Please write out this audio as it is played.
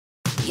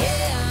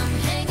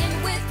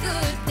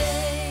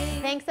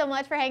Thanks so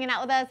much for hanging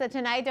out with us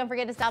tonight. Don't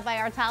forget to stop by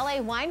our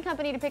Tale Wine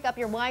Company to pick up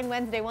your Wine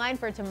Wednesday wine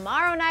for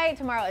tomorrow night.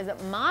 Tomorrow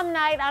is Mom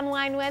Night on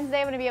Wine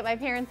Wednesday. I'm going to be at my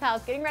parents'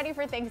 house getting ready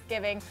for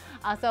Thanksgiving.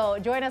 So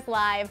join us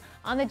live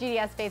on the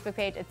GDS Facebook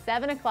page at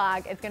 7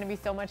 o'clock. It's going to be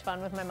so much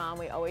fun with my mom.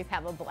 We always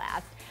have a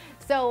blast.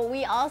 So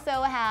we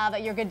also have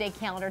your Good Day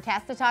calendar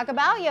task to talk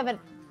about. You have an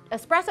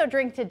espresso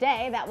drink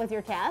today. That was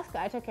your task.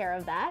 I took care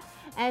of that.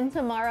 And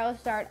tomorrow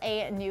start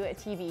a new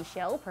TV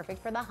show,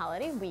 perfect for the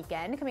holiday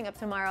weekend. Coming up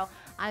tomorrow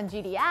on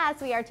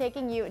GDS, we are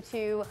taking you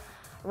to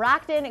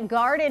Rockton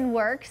Garden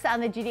Works on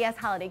the GDS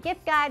Holiday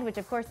Gift Guide, which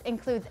of course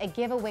includes a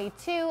giveaway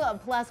too.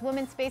 Plus,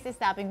 Women's Space is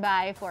stopping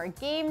by for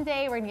game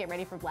day. We're gonna get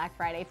ready for Black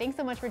Friday. Thanks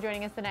so much for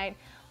joining us tonight.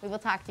 We will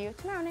talk to you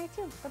tomorrow night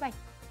too.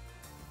 Bye-bye.